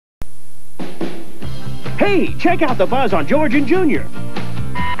Hey, check out the buzz on George and Junior.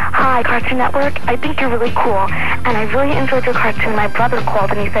 Hi, Cartoon Network. I think you're really cool, and I really enjoyed your cartoon. My brother called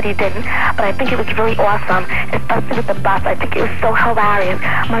and he said he didn't, but I think it was really awesome, especially with the bus. I think it was so hilarious.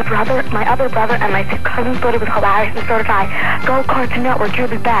 My other brother, and my cousins thought it was hilarious, and so did I. Go Cartoon Network, you're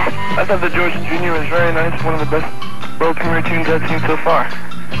the best. I thought the George and Junior was very nice, one of the best world premiere tunes I've seen so far.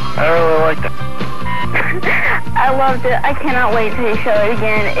 I really liked it. I loved it. I cannot wait to show it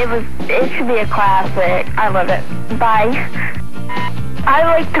again. It should be a classic. I love it. Bye. I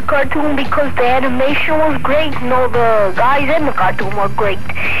liked the cartoon because the animation was great. You know, the guys in the cartoon were great,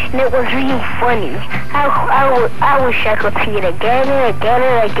 and it was really funny. I wish I could see it again and again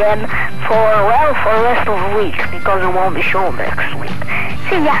and again for the rest of the week, because it won't be shown next week.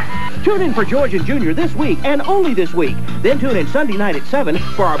 See ya. Tune in for George and Junior this week, and only this week. Then tune in Sunday night at 7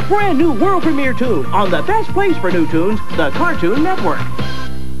 for our brand new world premiere tune on the best place for new tunes, the Cartoon Network.